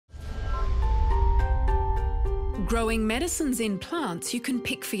growing medicines in plants you can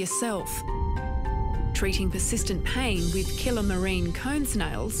pick for yourself, treating persistent pain with killer marine cone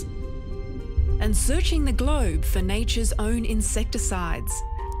snails, and searching the globe for nature's own insecticides.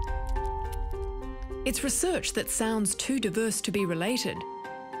 It's research that sounds too diverse to be related,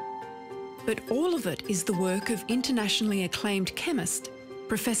 but all of it is the work of internationally acclaimed chemist,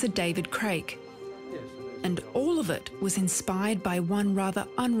 Professor David Craik. And all of it was inspired by one rather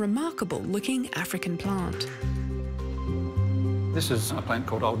unremarkable-looking African plant. This is a plant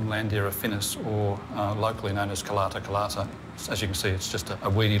called Oldenlandia affinis, or locally known as Calata calata. As you can see, it's just a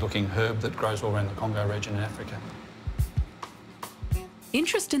weedy-looking herb that grows all around the Congo region in Africa.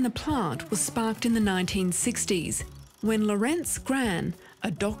 Interest in the plant was sparked in the 1960s when Laurence Gran, a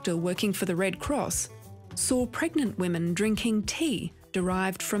doctor working for the Red Cross, saw pregnant women drinking tea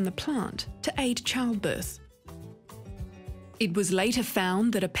derived from the plant to aid childbirth. It was later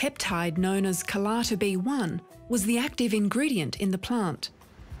found that a peptide known as Calata B1 was the active ingredient in the plant.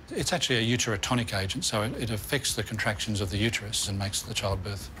 It's actually a uterotonic agent, so it affects the contractions of the uterus and makes the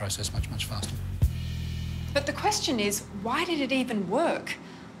childbirth process much, much faster. But the question is, why did it even work?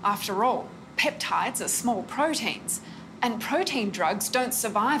 After all, peptides are small proteins, and protein drugs don't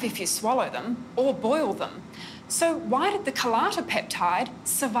survive if you swallow them or boil them. So why did the Calata peptide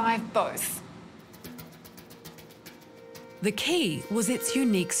survive both? The key was its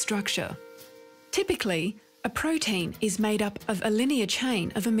unique structure. Typically, a protein is made up of a linear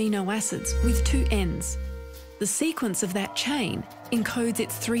chain of amino acids with two ends. The sequence of that chain encodes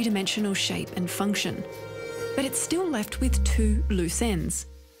its three-dimensional shape and function, but it's still left with two loose ends.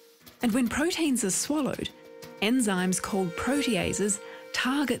 And when proteins are swallowed, enzymes called proteases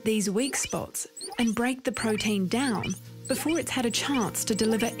target these weak spots and break the protein down before it's had a chance to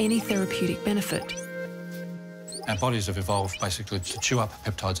deliver any therapeutic benefit. Our bodies have evolved basically to chew up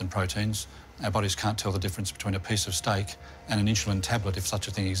peptides and proteins. Our bodies can't tell the difference between a piece of steak and an insulin tablet if such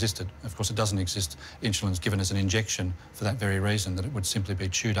a thing existed. Of course, it doesn't exist. Insulin's given as an injection for that very reason, that it would simply be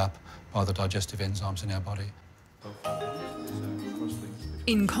chewed up by the digestive enzymes in our body.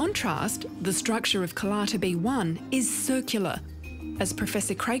 In contrast, the structure of Calata B1 is circular, as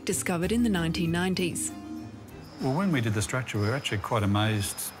Professor Craik discovered in the 1990s. Well, when we did the structure, we were actually quite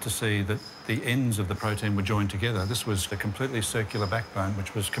amazed to see that the ends of the protein were joined together. This was a completely circular backbone,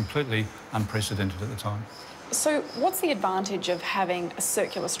 which was completely unprecedented at the time. So what's the advantage of having a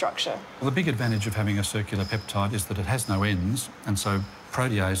circular structure? Well, the big advantage of having a circular peptide is that it has no ends, and so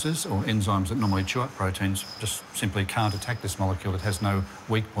proteases, or enzymes that normally chew up proteins, just simply can't attack this molecule. It has no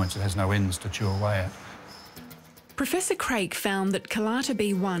weak points, it has no ends to chew away at. Professor Craik found that Calata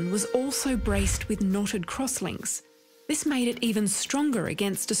B1 was also braced with knotted crosslinks. This made it even stronger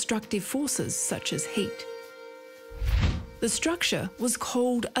against destructive forces such as heat. The structure was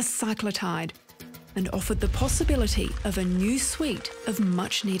called a cyclotide and offered the possibility of a new suite of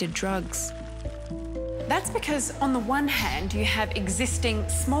much-needed drugs. That's because on the one hand, you have existing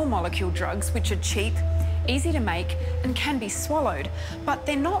small molecule drugs which are cheap, easy to make and can be swallowed, but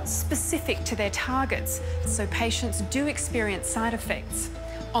they're not specific to their targets, so patients do experience side effects.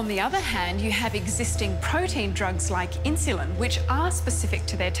 On the other hand, you have existing protein drugs like insulin, which are specific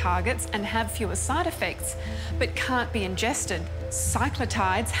to their targets and have fewer side effects, but can't be ingested.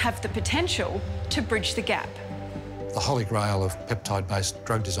 Cyclotides have the potential to bridge the gap. The holy grail of peptide-based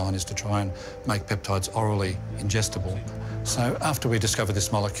drug design is to try and make peptides orally ingestible. So after we discovered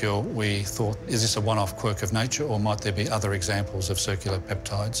this molecule, we thought, is this a one-off quirk of nature, or might there be other examples of circular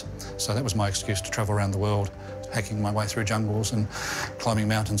peptides? So that was my excuse to travel around the world, hacking my way through jungles and climbing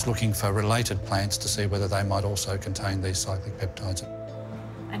mountains, looking for related plants to see whether they might also contain these cyclic peptides.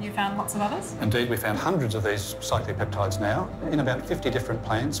 And you found lots of others? Indeed, we found hundreds of these cyclic peptides now in about 50 different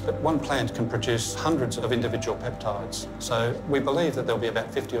plants, but one plant can produce hundreds of individual peptides. So we believe that there'll be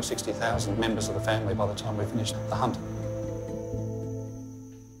about 50 or 60,000 members of the family by the time we finish the hunt.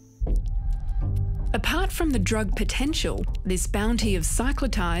 Apart from the drug potential, this bounty of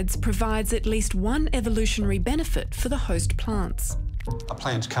cyclotides provides at least one evolutionary benefit for the host plants. A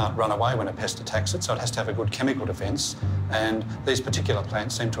plant can't run away when a pest attacks it, so it has to have a good chemical defence, and these particular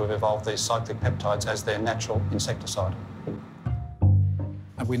plants seem to have evolved these cyclic peptides as their natural insecticide.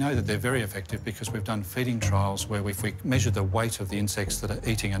 And we know that they're very effective because we've done feeding trials where if we measure the weight of the insects that are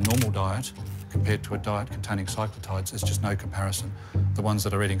eating a normal diet compared to a diet containing cyclotides, there's just no comparison. The ones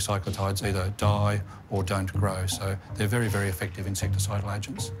that are eating cyclotides either die or don't grow, so they're very, very effective insecticidal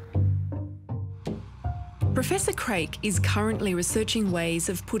agents. Professor Craik is currently researching ways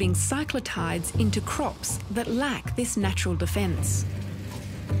of putting cyclotides into crops that lack this natural defence.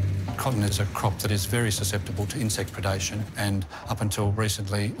 Cotton is a crop that is very susceptible to insect predation, and up until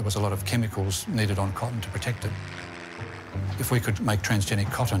recently there was a lot of chemicals needed on cotton to protect it. If we could make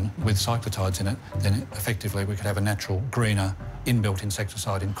transgenic cotton with cyclotides in it, then effectively we could have a natural, greener, inbuilt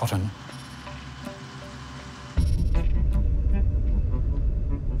insecticide in cotton.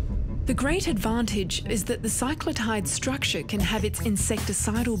 The great advantage is that the cyclotide structure can have its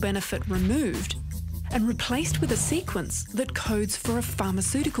insecticidal benefit removed and replaced with a sequence that codes for a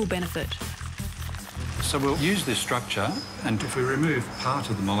pharmaceutical benefit. So we'll use this structure, and if we remove part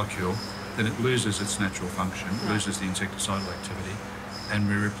of the molecule, then it loses its natural function, loses the insecticidal activity, and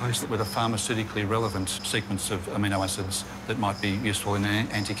we replace it with a pharmaceutically relevant sequence of amino acids that might be useful in an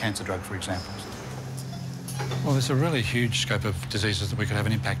anti-cancer drug, for example. Well, there's a really huge scope of diseases that we could have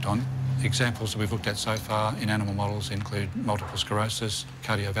an impact on. Examples that we've looked at so far in animal models include multiple sclerosis,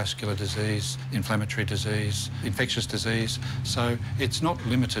 cardiovascular disease, inflammatory disease, infectious disease. So it's not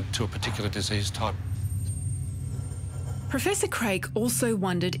limited to a particular disease type. Professor Craik also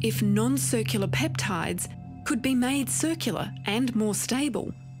wondered if non-circular peptides could be made circular and more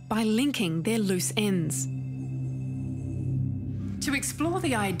stable by linking their loose ends. To explore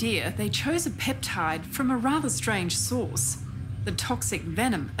the idea, they chose a peptide from a rather strange source, the toxic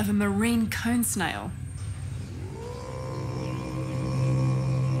venom of a marine cone snail.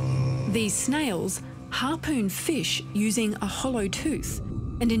 These snails harpoon fish using a hollow tooth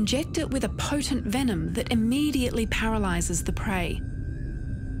and inject it with a potent venom that immediately paralyses the prey.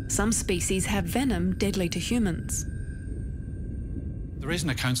 Some species have venom deadly to humans. The reason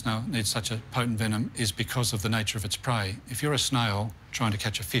a cone snail needs such a potent venom is because of the nature of its prey. If you're a snail trying to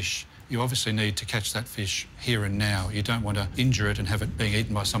catch a fish, you obviously need to catch that fish here and now. You don't want to injure it and have it being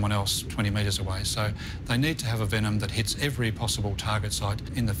eaten by someone else 20 metres away. So they need to have a venom that hits every possible target site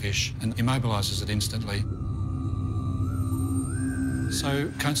in the fish and immobilises it instantly. So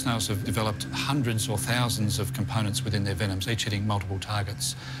cone snails have developed hundreds or thousands of components within their venoms, each hitting multiple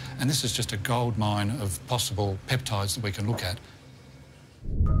targets. And this is just a gold mine of possible peptides that we can look at.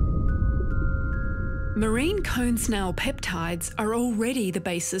 Marine cone snail peptides are already the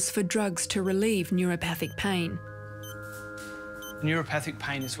basis for drugs to relieve neuropathic pain. Neuropathic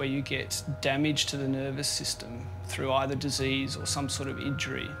pain is where you get damage to the nervous system through either disease or some sort of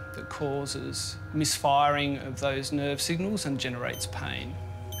injury that causes misfiring of those nerve signals and generates pain.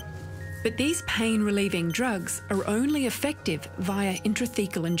 But these pain-relieving drugs are only effective via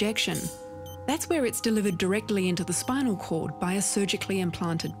intrathecal injection. That's where it's delivered directly into the spinal cord by a surgically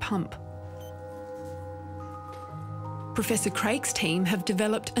implanted pump. Professor Craik's team have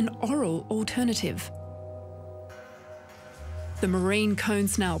developed an oral alternative. The marine cone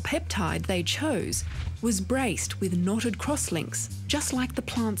snail peptide they chose was braced with knotted crosslinks, just like the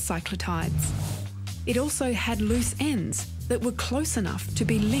plant cyclotides. It also had loose ends that were close enough to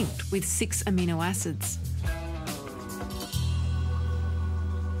be linked with 6 amino acids.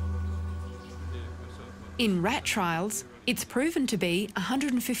 In rat trials, it's proven to be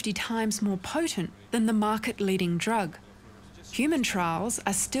 150 times more potent than the market-leading drug. Human trials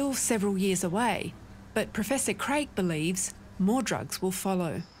are still several years away, but Professor Craik believes more drugs will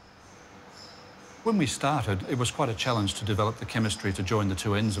follow. When we started, it was quite a challenge to develop the chemistry to join the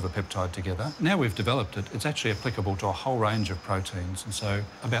two ends of a peptide together. Now we've developed it, it's actually applicable to a whole range of proteins, and so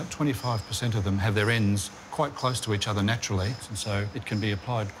about 25% of them have their ends quite close to each other naturally, and so it can be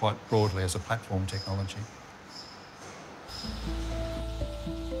applied quite broadly as a platform technology.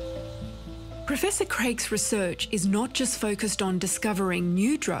 Professor Craik's research is not just focused on discovering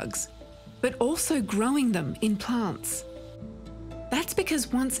new drugs, but also growing them in plants. That's because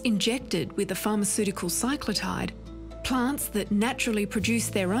once injected with a pharmaceutical cyclotide, plants that naturally produce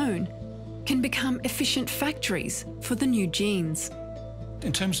their own can become efficient factories for the new genes.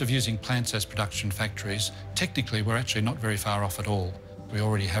 In terms of using plants as production factories, technically we're actually not very far off at all. We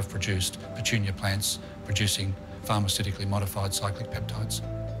already have produced petunia plants producing pharmaceutically modified cyclic peptides.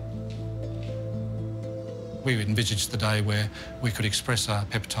 We envisaged the day where we could express our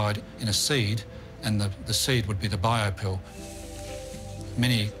peptide in a seed, and the seed would be the biopill.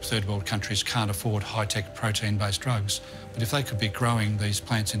 Many third world countries can't afford high-tech protein-based drugs, but if they could be growing these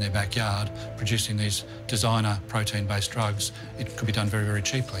plants in their backyard, producing these designer protein-based drugs, it could be done very, very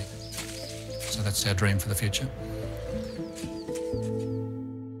cheaply. So that's our dream for the future.